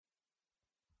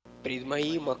Пред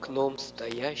моим окном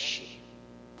стоящий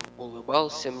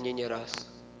улыбался мне не раз,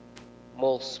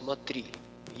 мол, смотри,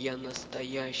 я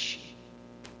настоящий,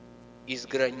 и с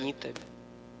гранитами,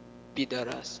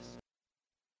 пидорас.